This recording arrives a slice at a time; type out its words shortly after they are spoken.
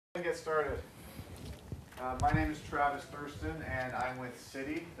Get started. My name is Travis Thurston, and I'm with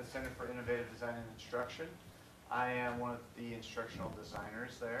CITE, the Center for Innovative Design and Instruction. I am one of the instructional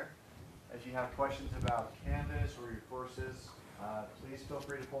designers there. If you have questions about Canvas or your courses, please feel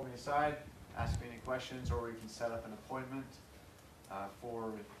free to pull me aside, ask me any questions, or we can set up an appointment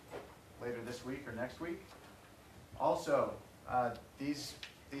for later this week or next week. Also, these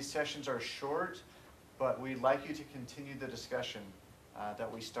sessions are short, but we'd like you to continue the discussion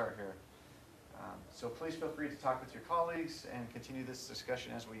that we start here. So please feel free to talk with your colleagues and continue this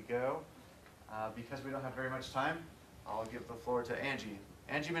discussion as we go. Because we don't have very much time, I'll give the floor to Angie.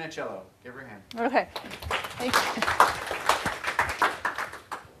 Angie Minichiello, give her a hand. Okay. Thank you.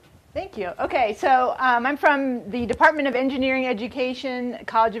 Thank you. Okay, so I'm from the Department of Engineering Education,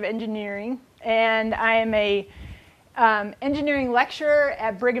 College of Engineering, and I am a engineering lecturer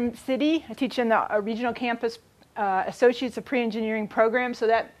at Brigham City. I teach in the regional campus Associates of Pre-Engineering program. So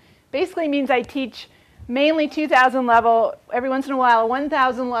that basically means I teach mainly 2,000 level, every once in a while, a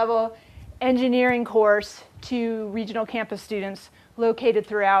 1,000 level engineering course to regional campus students located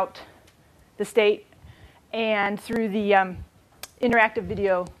throughout the state and through the interactive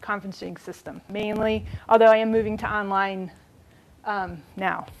video conferencing system mainly, although I am moving to online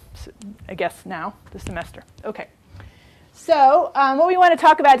now, so I guess now, this semester. Okay. So what we want to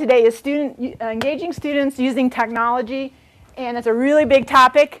talk about today is engaging students using technology, and it's a really big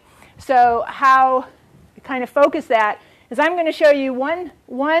topic. So how to kind of focus that is I'm going to show you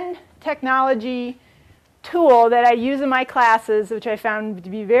one technology tool that I use in my classes, which I found to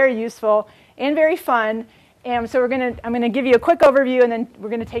be very useful and very fun. And so I'm going to give you a quick overview, and then we're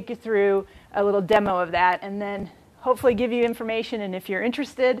going to take you through a little demo of that, and then hopefully give you information. And if you're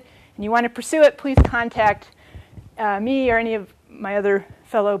interested and you want to pursue it, please contact me or any of my other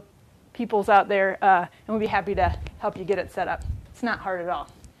fellow peoples out there, and we'll be happy to help you get it set up. It's not hard at all.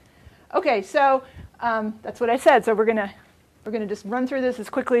 Okay, so that's what I said. So we're gonna just run through this as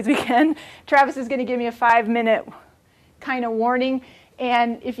quickly as we can. Travis is going to give me a 5-minute kind of warning,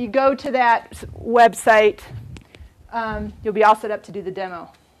 and if you go to that website, you'll be all set up to do the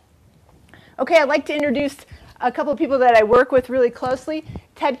demo. Okay, I'd like to introduce a couple of people that I work with really closely.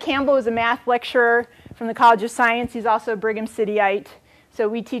 Ted Campbell is a math lecturer from the College of Science. He's also a Brigham Cityite. So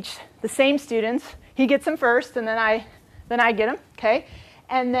we teach the same students. He gets them first, and then I get them. Okay,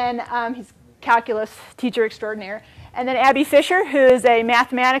 and then he's calculus teacher extraordinaire. And then Abby Fisher, who is a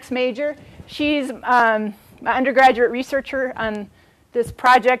mathematics major. She's an undergraduate researcher on this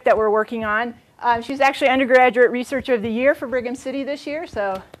project that we're working on. She's actually undergraduate researcher of the year for Brigham City this year.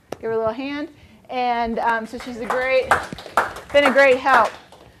 So give her a little hand. And so she's been a great help.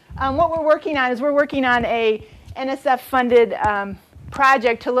 What we're working on is we're working on a NSF-funded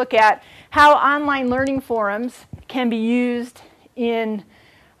project to look at how online learning forums can be used in,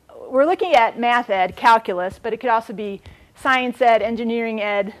 we're looking at math ed, calculus, but it could also be science ed, engineering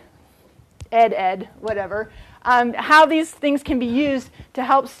ed, ed, whatever. How these things can be used to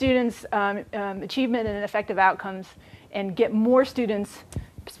help students' achievement and effective outcomes and get more students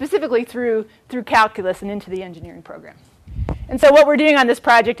specifically through calculus and into the engineering program. And so what we're doing on this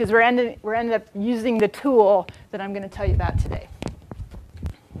project is we're ended up using the tool that I'm going to tell you about today.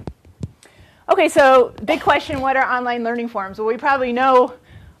 Okay, so big question, what are online learning forums? Well, we probably know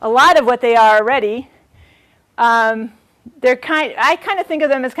a lot of what they are already. I kind of think of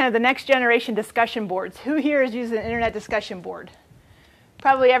them as kind of the next generation discussion boards. Who here is using an internet discussion board?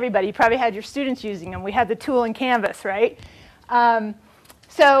 Probably everybody. You probably had your students using them. We had the tool in Canvas, right?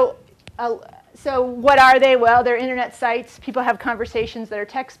 So what are they? Well, they're internet sites. People have conversations that are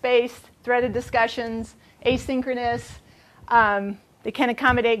text-based, threaded discussions, asynchronous. They can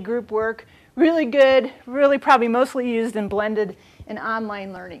accommodate group work. Really good, really probably mostly used and blended in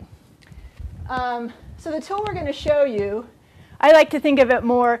online learning. So the tool we're going to show you, I like to think of it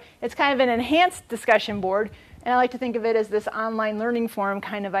more, it's kind of an enhanced discussion board, and I like to think of it as this online learning forum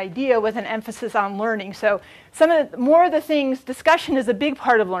kind of idea with an emphasis on learning. So more of the things, discussion is a big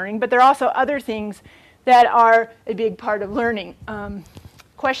part of learning, but there are also other things that are a big part of learning.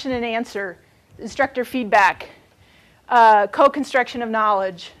 Question and answer, instructor feedback, co-construction of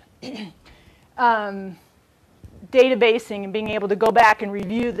knowledge, databasing and being able to go back and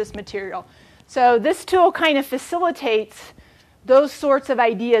review this material. So this tool kind of facilitates those sorts of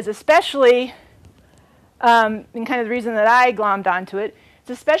ideas, especially, and kind of the reason that I glommed onto it,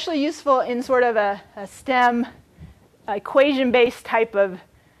 it's especially useful in sort of a STEM equation-based type of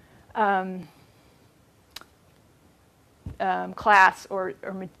class or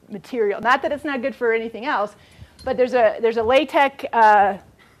material. Not that it's not good for anything else, but there's a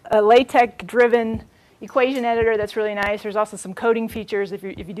LaTeX-driven equation editor that's really nice. There's also some coding features if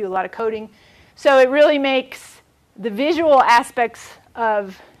you do a lot of coding. So it really makes the visual aspects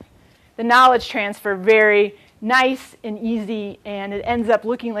of the knowledge transfer very nice and easy, and it ends up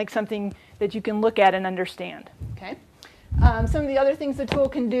looking like something that you can look at and understand. Okay? Some of the other things the tool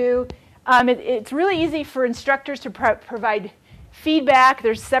can do, it's really easy for instructors to provide feedback.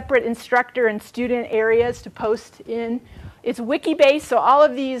 There's separate instructor and student areas to post in. It's wiki-based, so all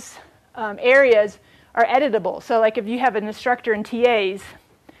of these areas are editable. So like if you have an instructor and TAs,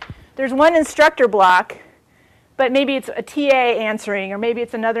 there's one instructor block, but maybe it's a TA answering, or maybe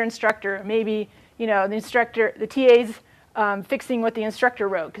it's another instructor, or maybe the TA's fixing what the instructor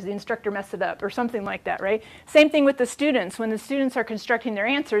wrote because the instructor messed it up, or something like that, right? Same thing with the students. When the students are constructing their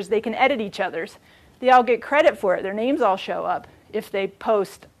answers, they can edit each other's. They all get credit for it. Their names all show up if they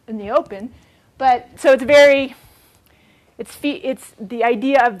post in the open. But so it's the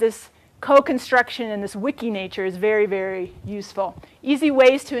idea of this co-construction and this wiki nature is very, very useful. Easy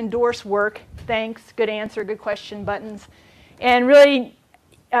ways to endorse work, thanks, good answer, good question buttons, and really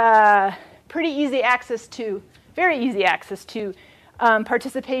pretty easy access to, very easy access to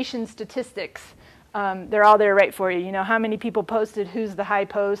participation statistics. They're all there right for you. You know, how many people posted, who's the high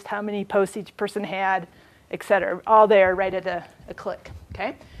post, how many posts each person had, et cetera. All there right at a click,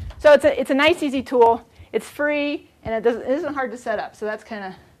 okay? So it's a nice, easy tool. It's free, and it isn't hard to set up. So that's kind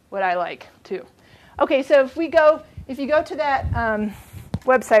of what I like, too. Okay, so if you go to that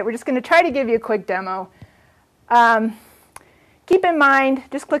website, we're just going to try to give you a quick demo. Keep in mind,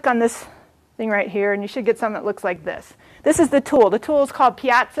 just click on this thing right here, and you should get something that looks like this. This is the tool. The tool is called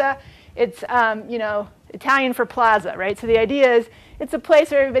Piazza. It's Italian for plaza, right? So the idea is it's a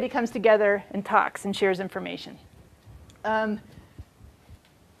place where everybody comes together and talks and shares information. No,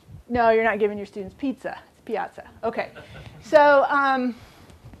 you're not giving your students pizza. It's Piazza. Okay. So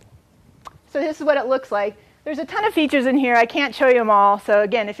this is what it looks like. There's a ton of features in here. I can't show you them all. So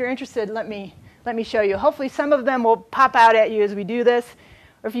again, if you're interested, let me show you. Hopefully some of them will pop out at you as we do this.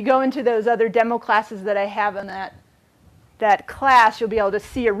 Or if you go into those other demo classes that I have in that class, you'll be able to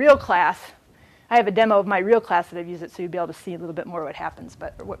see a real class. I have a demo of my real class that I've used it, so you'll be able to see a little bit more what happens,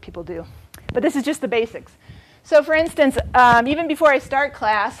 or what people do. But this is just the basics. So for instance, even before I start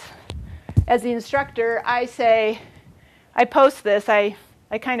class, as the instructor, I post this. I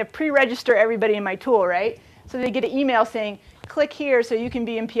kind of pre-register everybody in my tool, right? So they get an email saying, click here so you can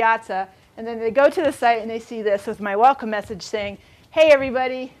be in Piazza. And then they go to the site and they see this with my welcome message saying, hey,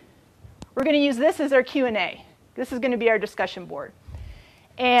 everybody, we're going to use this as our Q&A. This is going to be our discussion board.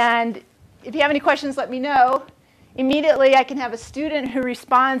 And if you have any questions, let me know. Immediately, I can have a student who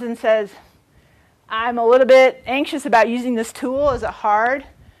responds and says, I'm a little bit anxious about using this tool. Is it hard?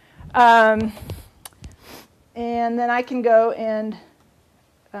 And then I can go and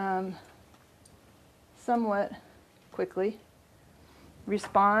somewhat quickly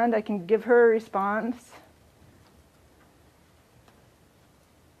respond. I can give her a response.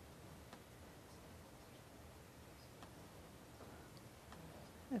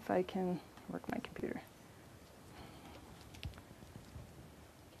 If I can work my computer.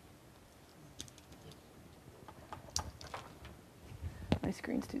 My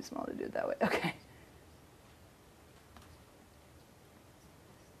screen's too small to do it that way. Okay.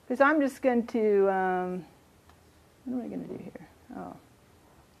 Because I'm just going to, what am I going to do here? Oh.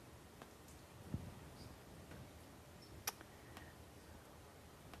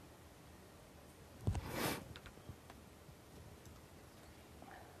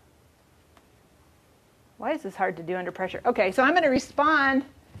 Why is this hard to do under pressure? Okay, so I'm going to respond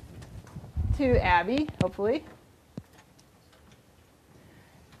to Abby, hopefully.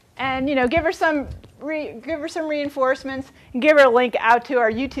 And give her some reinforcements, and give her a link out to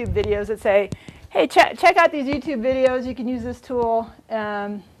our YouTube videos that say, hey, check out these YouTube videos. You can use this tool.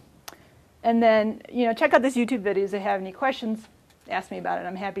 And then check out these YouTube videos. If they have any questions, ask me about it.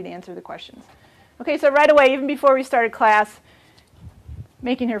 I'm happy to answer the questions. Okay, so right away, even before we started class,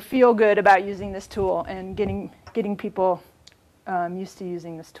 making her feel good about using this tool and getting people used to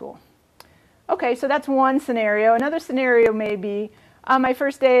using this tool. Okay, so that's one scenario. Another scenario may be on my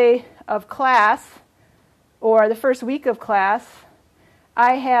first day of class or the first week of class,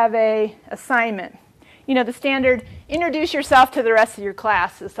 I have an assignment. The standard introduce yourself to the rest of your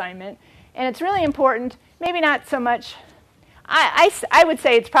class assignment. And it's really important, maybe not so much. I would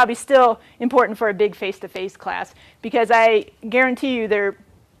say it's probably still important for a big face-to-face class because I guarantee you there are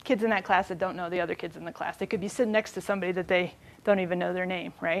kids in that class that don't know the other kids in the class. They could be sitting next to somebody that they don't even know their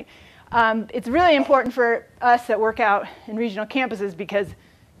name, right? It's really important for us that work out in regional campuses because,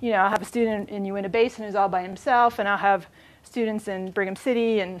 I'll have a student in Uinta Basin who's all by himself, and I'll have students in Brigham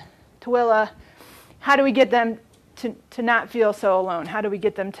City and Tooele. how do we get them to not feel so alone? How do we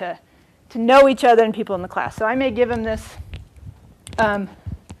get them to know each other and people in the class? So I may give them this, I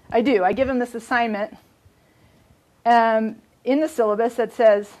give them this assignment in the syllabus that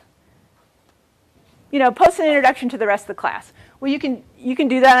says, post an introduction to the rest of the class. Well, you can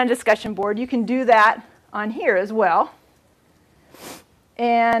do that on a discussion board. You can do that on here as well.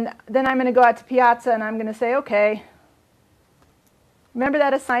 And then I'm going to go out to Piazza and I'm going to say, okay, remember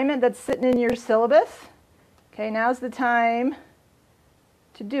that assignment that's sitting in your syllabus? Okay, now's the time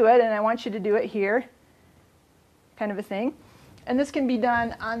to do it, and I want you to do it here, kind of a thing. And this can be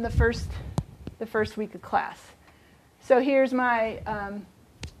done on the first week of class. So here's my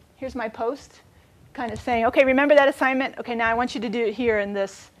post, kind of saying, okay, remember that assignment? Okay, now I want you to do it here in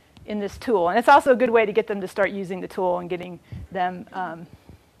this tool. And it's also a good way to get them to start using the tool and getting them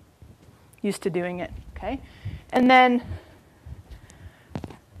used to doing it. Okay, and then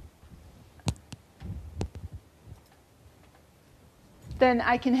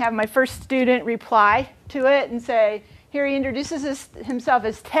I can have my first student reply to it and say, here he introduces himself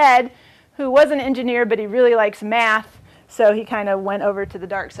as Ted, who was an engineer, but he really likes math, so he kind of went over to the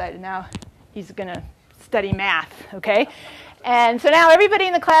dark side, and now he's going to study math, okay? And so now everybody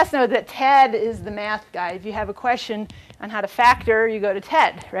in the class knows that Ted is the math guy. If you have a question on how to factor, you go to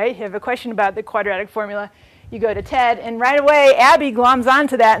Ted, right? If you have a question about the quadratic formula, you go to Ted, and right away Abby gloms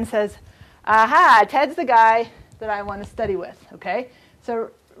onto that and says, aha, Ted's the guy that I want to study with, okay?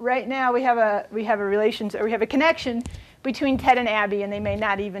 So right now we have a connection between Ted and Abby, and they may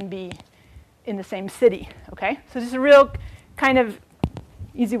not even be in the same city. Okay, so this is a real kind of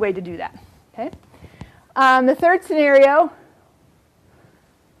easy way to do that. Okay, the third scenario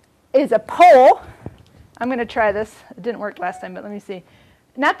is a poll. I'm going to try this. It didn't work last time, but let me see.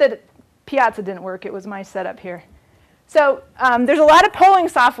 Not that Piazza didn't work; it was my setup here. So there's a lot of polling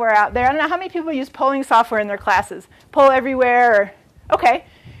software out there. I don't know how many people use polling software in their classes. Poll Everywhere. Or, okay,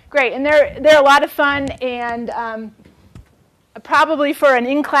 great. And they're a lot of fun, and probably for an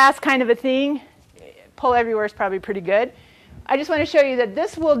in-class kind of a thing, Poll Everywhere is probably pretty good. I just want to show you that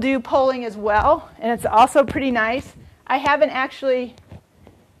this will do polling as well, and it's also pretty nice. I haven't actually,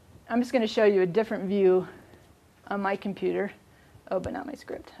 I'm just going to show you a different view on my computer. Oh, but not my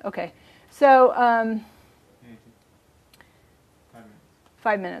script. Okay, so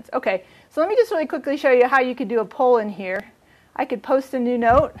 5 minutes. Okay, so let me just really quickly show you how you could do a poll in here. I could post a new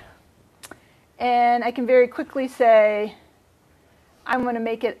note, and I can very quickly say, I'm going to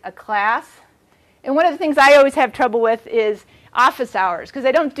make it a class. And one of the things I always have trouble with is office hours, because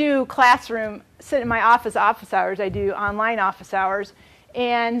I don't do classroom, sit in my office hours. I do online office hours.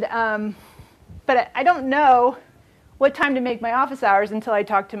 And but I don't know what time to make my office hours until I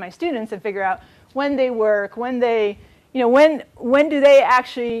talk to my students and figure out when they work, when they, when do they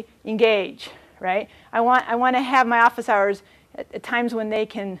actually engage, right? I want to have my office hours at times when they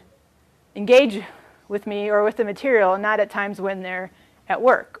can engage with me or with the material, not at times when they're at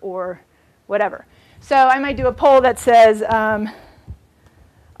work or whatever. So I might do a poll that says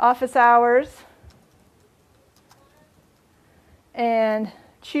office hours and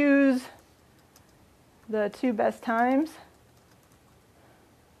choose the 2 best times.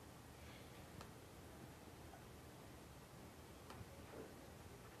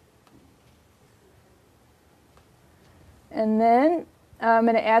 And then I'm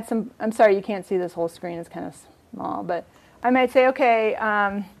going to add some, I'm sorry, you can't see this whole screen, it's kind of small, but I might say, okay,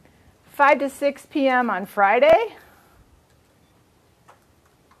 5 to 6 p.m. on Friday,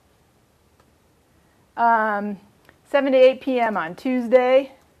 7 to 8 p.m. on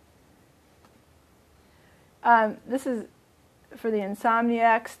Tuesday. This is for the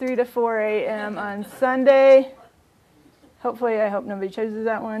insomniacs, 3 to 4 a.m. on Sunday. Hopefully, I hope nobody chooses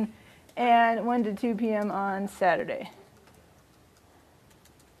that one. And 1 to 2 p.m. on Saturday.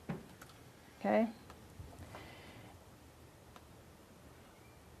 Okay.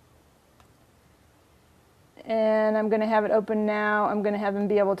 And I'm going to have it open now. I'm going to have them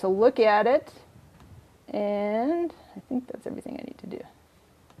be able to look at it. And I think that's everything I need to do.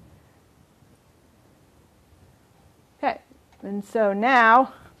 Okay. And so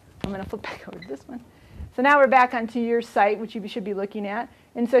now, I'm going to flip back over to this one. So now we're back onto your site, which you should be looking at.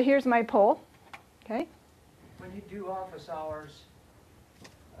 And so here's my poll. Okay. When you do office hours,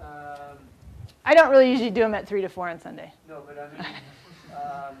 I don't really usually do them at 3 to 4 on Sunday. no, but I mean,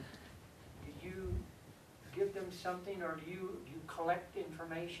 do you give them something, or do you collect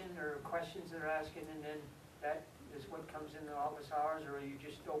information or questions they're asking, and then that is what comes in the office hours, or you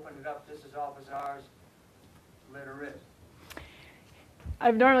just open it up, this is office hours, let her rip?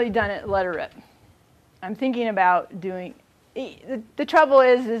 I've normally done it let her rip. I'm thinking about doing, the trouble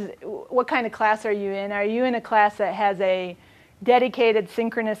is what kind of class are you in? Are you in a class that has a dedicated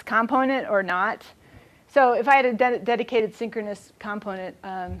synchronous component or not? So if I had a dedicated synchronous component,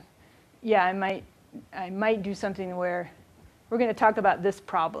 yeah, I might do something where we're going to talk about this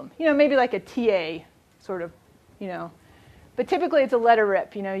problem. Maybe like a TA sort of, But typically it's a letter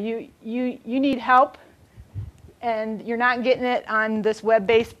rip. You need help, and you're not getting it on this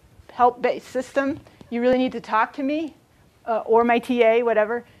web-based, help-based system. You really need to talk to me or my TA,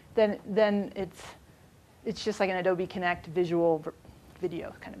 whatever. Then it's just like an Adobe Connect visual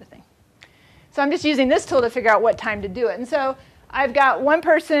video kind of a thing. So I'm just using this tool to figure out what time to do it. And so I've got one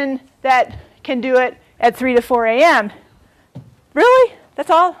person that can do it at 3 to 4 a.m. Really? That's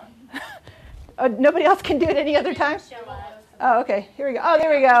all? Nobody else can do it any other time? Oh, okay. Here we go. Oh,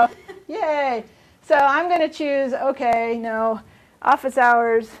 there we go. Yay. So I'm going to choose, okay, no, office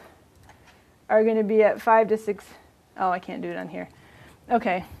hours are going to be at 5 to 6. Oh, I can't do it on here.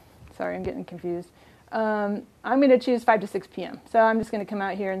 Okay. Sorry, I'm getting confused. I'm going to choose 5 to 6 p.m. So I'm just going to come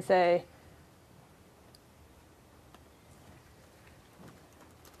out here and say,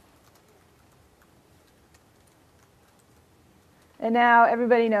 and now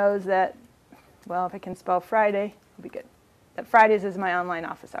everybody knows that, well, if I can spell Friday, it'll be good. That Fridays is my online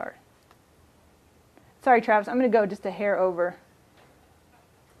office hour. Sorry, Travis, I'm going to go just a hair over.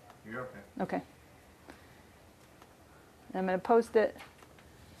 You're okay. Okay. I'm going to post it.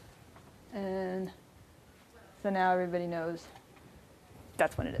 And so now everybody knows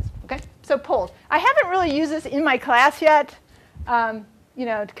that's when it is. Okay? So polls. I haven't really used this in my class yet, to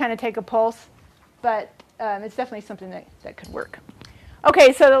kind of take a pulse. But it's definitely something that could work.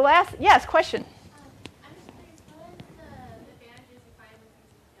 Okay, so the last, yes, question. I'm just curious, what is the advantages you find with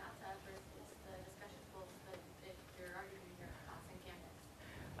using data versus the discussion polls if you're arguing your class on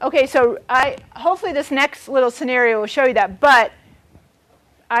Canvas? Okay, so hopefully this next little scenario will show you that, but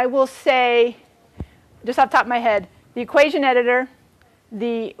I will say, just off the top of my head, the equation editor,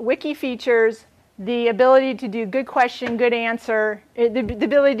 the wiki features, the ability to do good question, good answer, the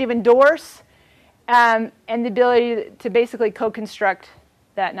ability to endorse, and the ability to basically co-construct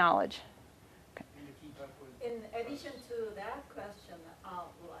that knowledge. Okay. In addition to that question,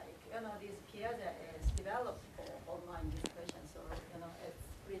 this Piazza is developed for online discussion, so it's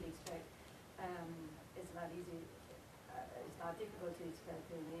really it's not easy, it's not difficult to expect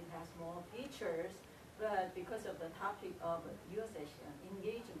that it has more features, but because of the topic of usage and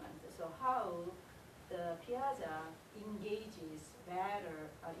engagement, so how the Piazza engages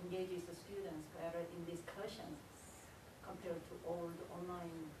the students better in discussions compared to old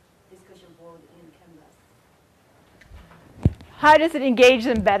online discussion board in Canvas. How does it engage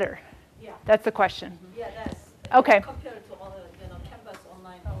them better? Yeah. That's the question. Yeah, that's Okay. compared to all Canvas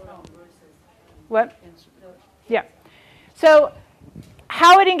online forum versus What? Yeah. So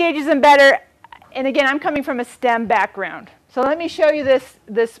how it engages them better, and again, I'm coming from a STEM background. So let me show you this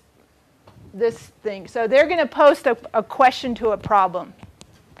thing. So they're going to post a question to a problem.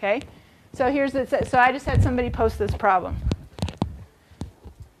 Okay? So so I just had somebody post this problem.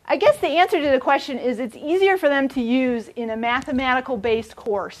 I guess the answer to the question is it's easier for them to use in a mathematical-based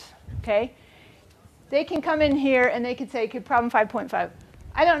course. Okay? They can come in here and they could say, okay, problem 5.5.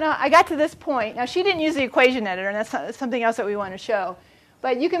 I don't know. I got to this point. Now, she didn't use the equation editor, and that's something else that we want to show.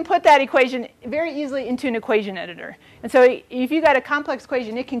 But you can put that equation very easily into an equation editor. And so if you've got a complex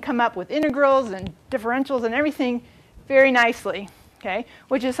equation, it can come up with integrals and differentials and everything very nicely, okay?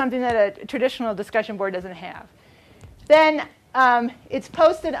 Which is something that a traditional discussion board doesn't have. Then it's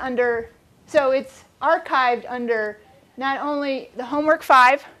posted under, so it's archived under not only the homework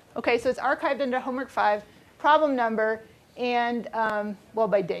 5, okay, so it's archived under homework 5, problem number, and,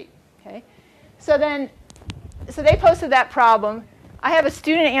 by date, okay? So they posted that problem. I have a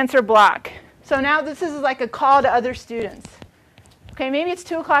student answer block. So now this is like a call to other students. Okay, maybe it's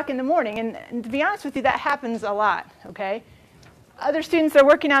 2 o'clock in the morning, and to be honest with you, that happens a lot, okay? Other students are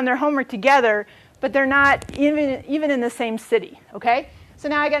working on their homework together, but they're not even in the same city, okay? So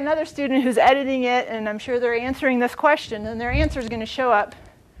now I got another student who's editing it, and I'm sure they're answering this question, and their answer is going to show up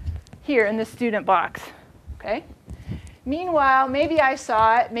here in this student box, okay? Meanwhile, maybe I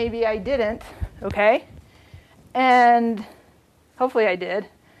saw it, maybe I didn't, okay? And hopefully I did,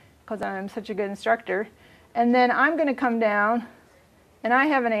 because I'm such a good instructor. And then I'm going to come down, and I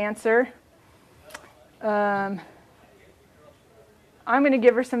have an answer. I'm going to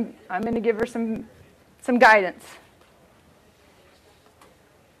give her some. I'm going to give her some guidance.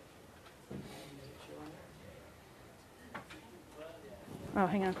 Oh,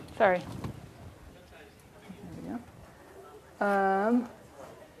 hang on. Sorry. There we go.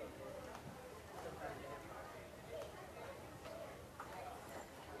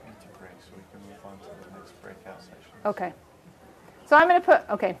 breakout sessions. Okay. So I'm going to put,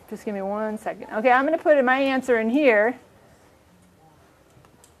 okay, just give me 1 second. Okay, I'm going to put my answer in here.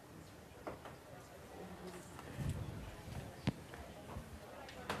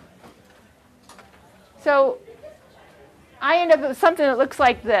 So I end up with something that looks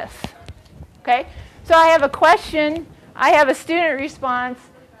like this. Okay? So I have a question, I have a student response,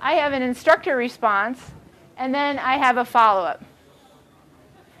 I have an instructor response, and then I have a follow-up.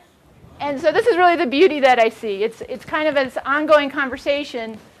 And so this is really the beauty that I see. It's kind of this ongoing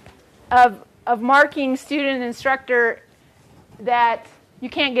conversation of marking student and instructor that you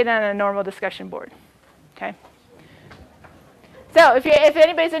can't get on a normal discussion board. Okay? So if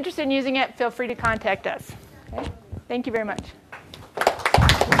anybody's interested in using it, feel free to contact us. Okay? Thank you very much.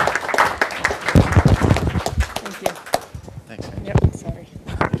 Thank you. Thanks, Angie. Yep, sorry.